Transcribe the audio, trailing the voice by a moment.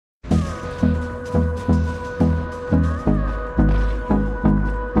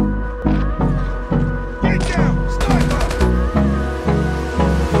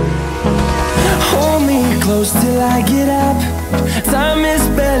close till I get up. Time is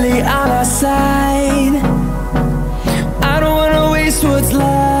barely on our side. I don't wanna waste what's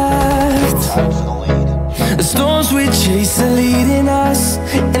left. The storms we chase are leading us,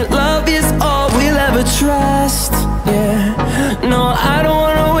 and love is all we'll ever trust. Yeah, no, I don't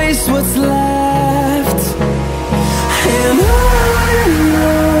wanna waste what's left. And on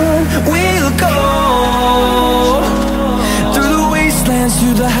we'll go, through the wastelands,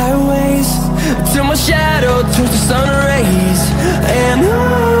 through the highways, till my shadow turns to sun rays. And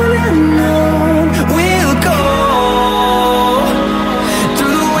on we'll go,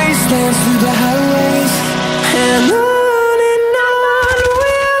 through the wastelands, through the highways, and on.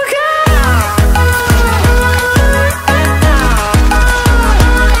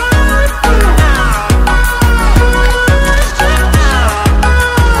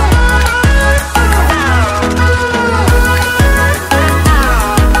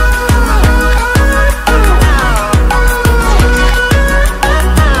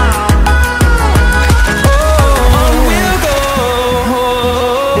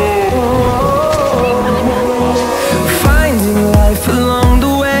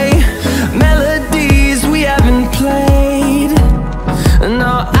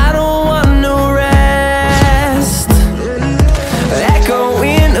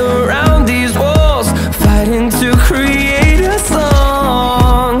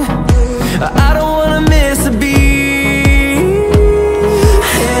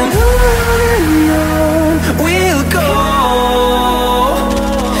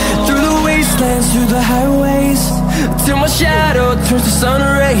 Through the highways, till my shadow turns to sun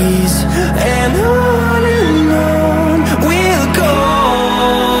rays. And on we'll go,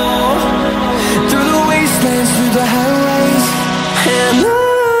 through the wastelands, through the highways, and on.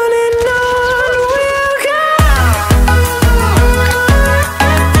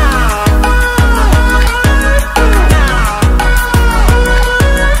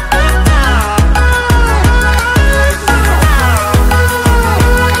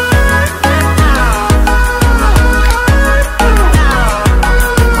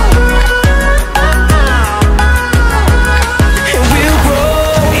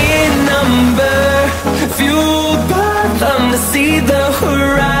 See the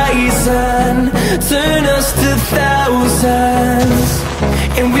horizon, turn us to thousands,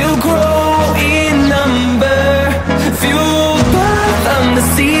 and we'll grow in number, fueled by them to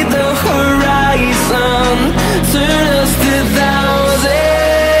see the horizon, turn us to thousands.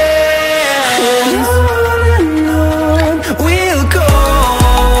 And on we'll go,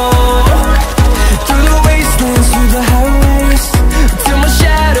 through the wastelands, through the highways, till my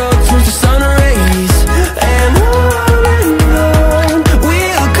shadow turns to sun rays. And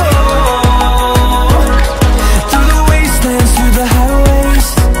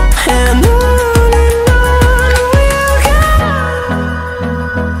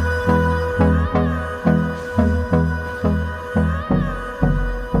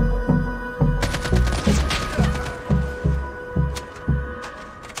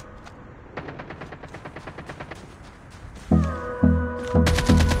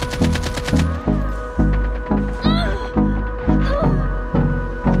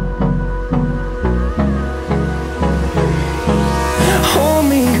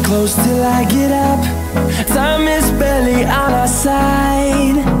close till I get up. Time is barely on our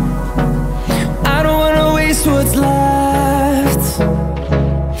side. I don't wanna waste what's left.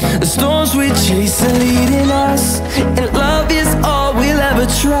 The storms we chase are leading us, and love is all we'll ever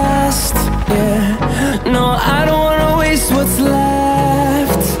trust. Yeah, no, I don't wanna waste what's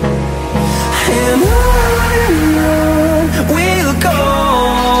left. And on we'll go,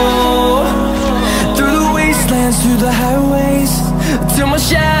 through the wastelands, through the highways, till my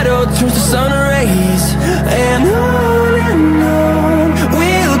shadow turns to sun rays. And on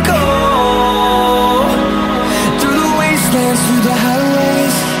we'll go, through the wastelands, through the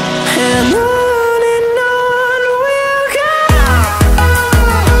highways, and on.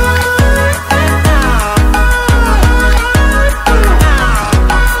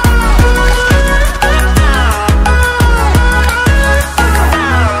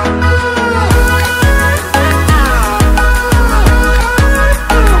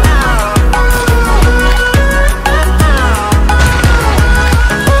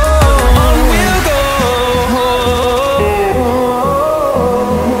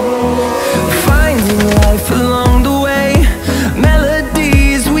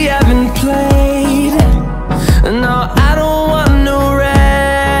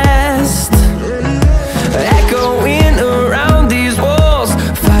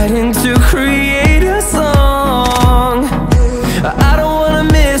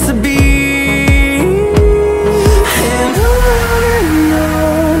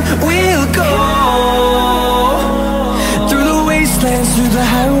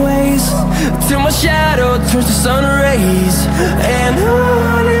 till my shadow turns to sun rays. And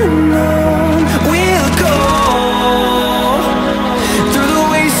on we'll go, through the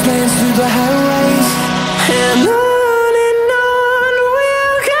wastelands, through the highways. And on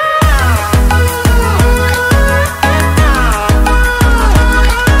we'll go.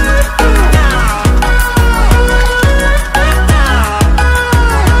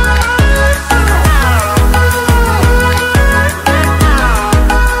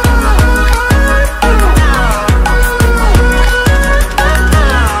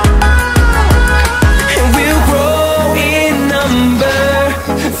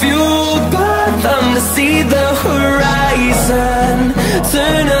 See the horizon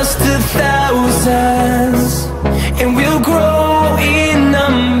turn us to thousands, and we'll grow in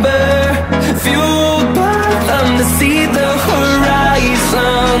number, fueled by them. To see the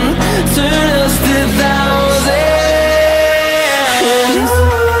horizon turn us to thousands, and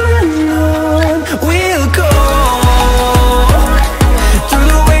on we'll go, through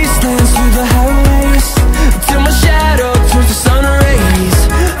the wastelands, through the highways, till my shadow turns to sun rays.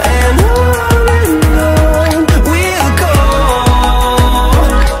 And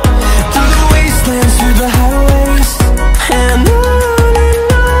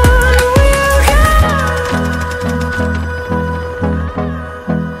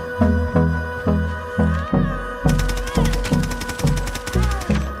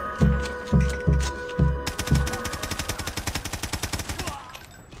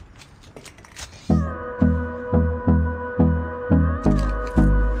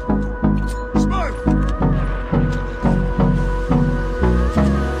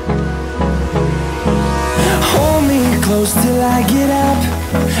close till I get up.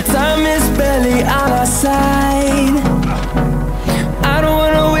 Time is barely on our side. I don't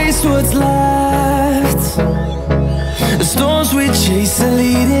wanna waste what's left. The storms we chase are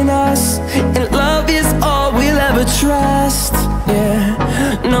leading us, and love is all we'll ever trust. Yeah,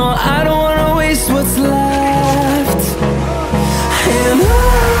 no, I don't wanna waste what's left. And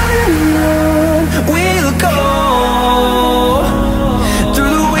on we'll go,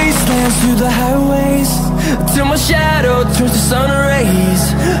 through the wastelands, through the highways, till my shadow turns to sun rays.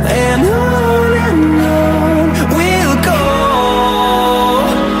 And on we'll go,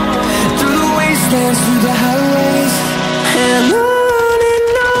 through the wastelands, through the highways. And on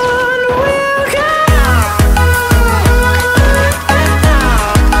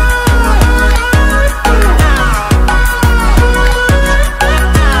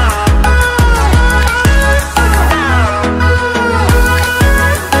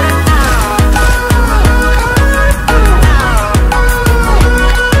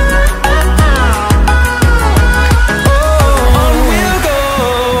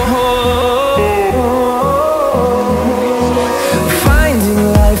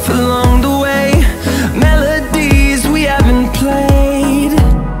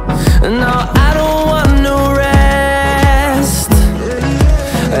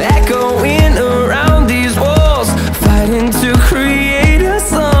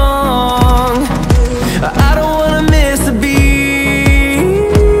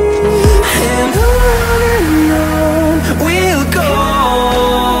we'll go.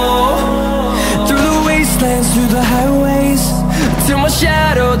 Through the highways, till my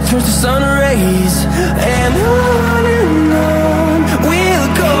shadow turns to sun rays. And on we'll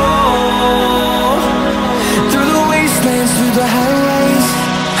go, through the wastelands, through the highways.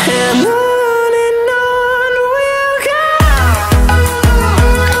 And on we'll go.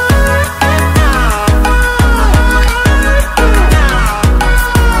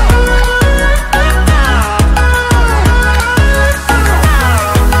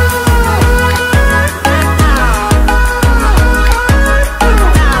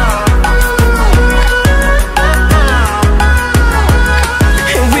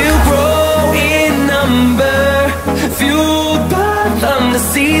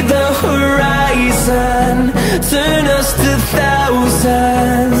 See the horizon turn us to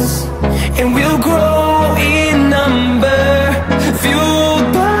thousands, and we'll grow